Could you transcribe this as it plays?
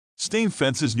Stain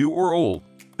fences new or old.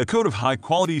 A coat of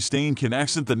high-quality stain can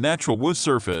accent the natural wood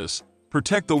surface,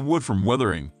 protect the wood from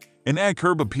weathering, and add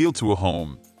curb appeal to a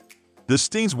home. The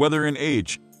stains weather and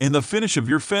age, and the finish of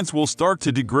your fence will start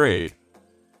to degrade.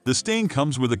 The stain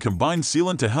comes with a combined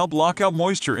sealant to help lock out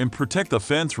moisture and protect the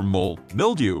fence from mold,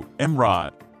 mildew, and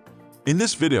rot. In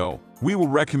this video, we will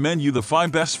recommend you the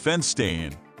 5 best fence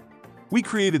stain. We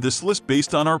created this list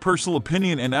based on our personal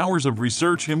opinion and hours of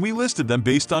research, and we listed them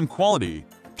based on quality,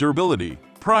 durability,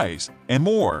 price, and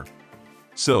more.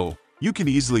 So, you can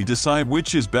easily decide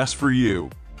which is best for you.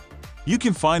 You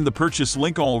can find the purchase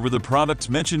link all over the products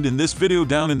mentioned in this video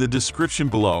down in the description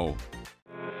below.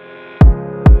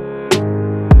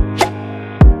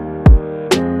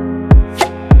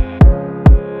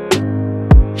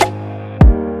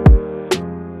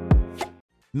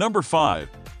 Number 5.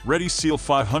 Ready Seal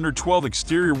 512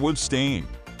 Exterior Wood Stain.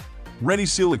 Ready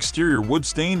Seal Exterior Wood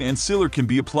Stain and Sealer can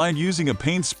be applied using a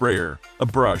paint sprayer, a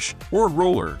brush, or a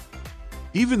roller.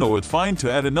 Even though it's fine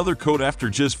to add another coat after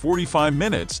just 45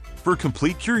 minutes, for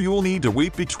complete cure you will need to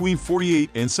wait between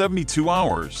 48 and 72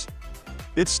 hours.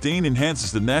 Its stain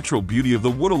enhances the natural beauty of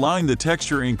the wood, allowing the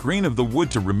texture and grain of the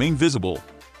wood to remain visible.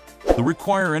 Don't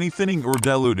require any thinning or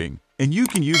diluting, and you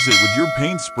can use it with your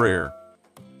paint sprayer.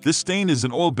 This stain is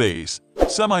an oil-based,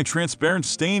 semi-transparent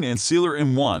stain and sealer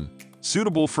in one,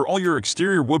 suitable for all your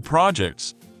exterior wood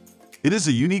projects. It is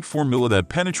a unique formula that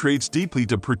penetrates deeply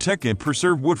to protect and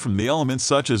preserve wood from the elements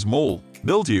such as mold,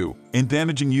 mildew, and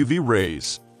damaging UV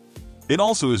rays. It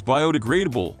also is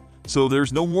biodegradable, so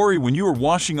there's no worry when you are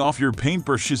washing off your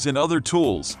paintbrushes and other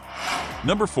tools.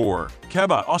 Number 4.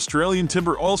 Cabot Australian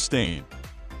Timber Oil Stain.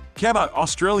 Cabot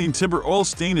Australian Timber Oil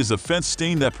Stain is a fence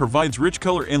stain that provides rich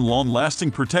color and long-lasting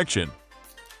protection.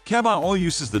 Cabot oil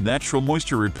uses the natural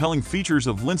moisture-repelling features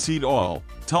of linseed oil,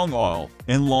 tung oil,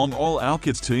 and long oil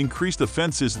alkyds to increase the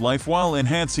fence's life while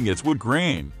enhancing its wood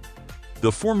grain.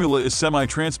 The formula is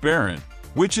semi-transparent,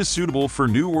 which is suitable for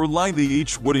new or lightly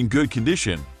aged wood in good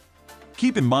condition.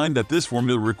 Keep in mind that this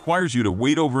formula requires you to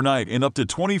wait overnight and up to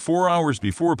 24 hours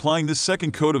before applying the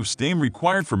second coat of stain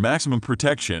required for maximum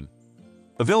protection.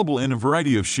 Available in a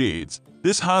variety of shades,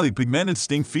 this highly pigmented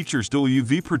stain features dual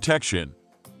UV protection.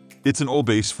 It's an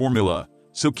oil-based formula,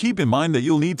 so keep in mind that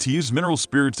you'll need to use mineral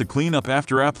spirits to clean up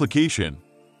after application.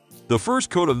 The first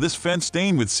coat of this fence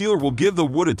stain with sealer will give the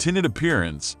wood a tinted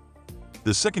appearance.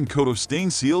 The second coat of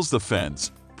stain seals the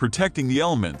fence, protecting the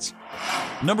elements.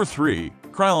 Number 3.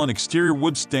 Krylon Exterior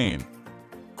Wood Stain.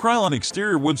 Krylon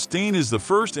Exterior Wood Stain is the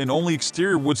first and only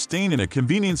exterior wood stain in a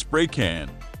convenient spray can.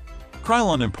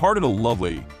 Krylon imparted a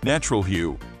lovely, natural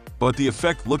hue, but the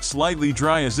effect looked slightly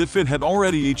dry as if it had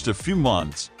already aged a few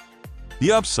months.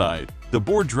 The upside, the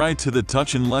board dried to the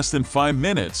touch in less than 5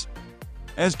 minutes.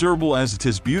 As durable as it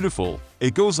is beautiful,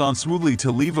 it goes on smoothly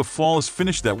to leave a flawless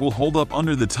finish that will hold up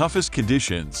under the toughest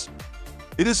conditions.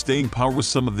 It has staying power with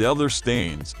some of the other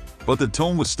stains, but the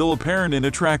tone was still apparent and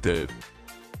attractive.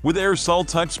 With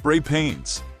aerosol-type spray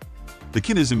paints, the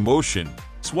kit is in motion,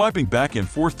 swiping back and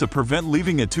forth to prevent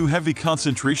leaving a too heavy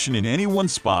concentration in any one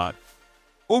spot.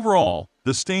 Overall,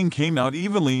 the stain came out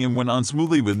evenly and went on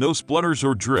smoothly with no splutters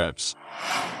or drips.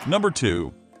 Number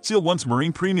 2. Seal Once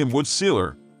Marine Premium Wood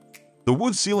Sealer. The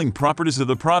wood sealing properties of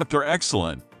the product are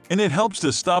excellent, and it helps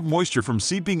to stop moisture from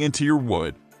seeping into your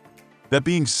wood. That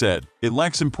being said, it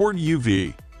lacks important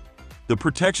UV, the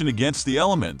protection against the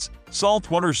elements,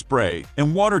 saltwater spray,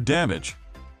 and water damage.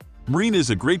 Marine is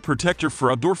a great protector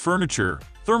for outdoor furniture,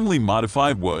 thermally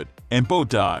modified wood, and boat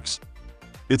docks.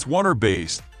 It's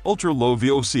water-based, ultra-low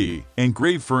VOC, and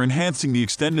great for enhancing the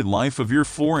extended life of your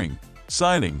flooring,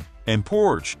 siding, and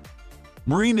porch.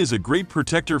 Marine is a great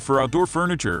protector for outdoor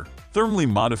furniture, thermally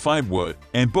modified wood,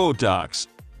 and boat docks.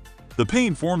 The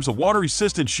paint forms a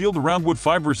water-resistant shield around wood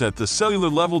fibers at the cellular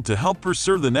level to help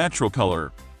preserve the natural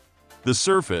color. The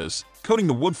surface, coating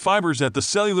the wood fibers at the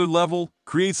cellular level,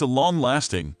 creates a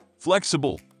long-lasting,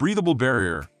 flexible, breathable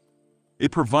barrier.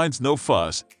 It provides no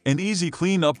fuss and easy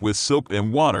cleanup with soap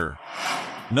and water.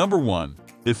 Number 1.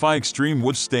 Defy Extreme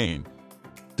Wood Stain.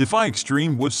 Defy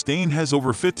Extreme Wood Stain has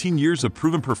over 15 years of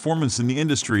proven performance in the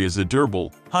industry as a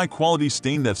durable, high-quality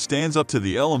stain that stands up to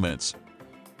the elements.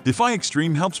 Defy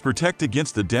Extreme helps protect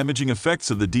against the damaging effects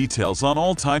of the details on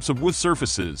all types of wood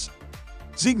surfaces.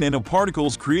 Zinc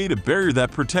nanoparticles create a barrier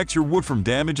that protects your wood from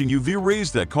damaging UV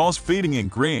rays that cause fading and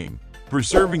graying,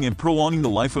 preserving and prolonging the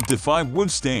life of Defy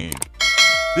Wood Stain.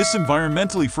 This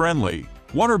environmentally friendly,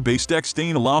 water-based deck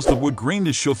stain allows the wood grain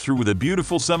to show through with a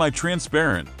beautiful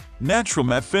semi-transparent, natural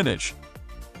matte finish.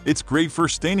 It's great for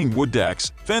staining wood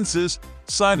decks, fences,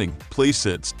 siding,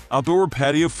 playsets, outdoor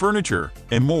patio furniture,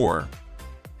 and more.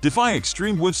 Defy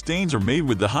Extreme wood stains are made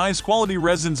with the highest quality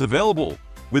resins available,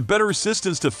 with better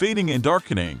resistance to fading and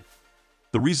darkening.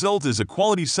 The result is a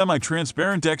quality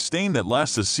semi-transparent deck stain that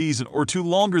lasts a season or two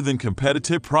longer than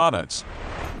competitive products.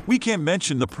 We can't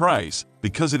mention the price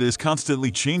because it is constantly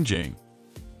changing.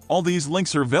 All these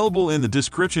links are available in the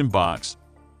description box.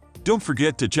 Don't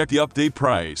forget to check the update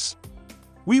price.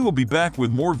 We will be back with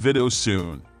more videos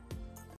soon.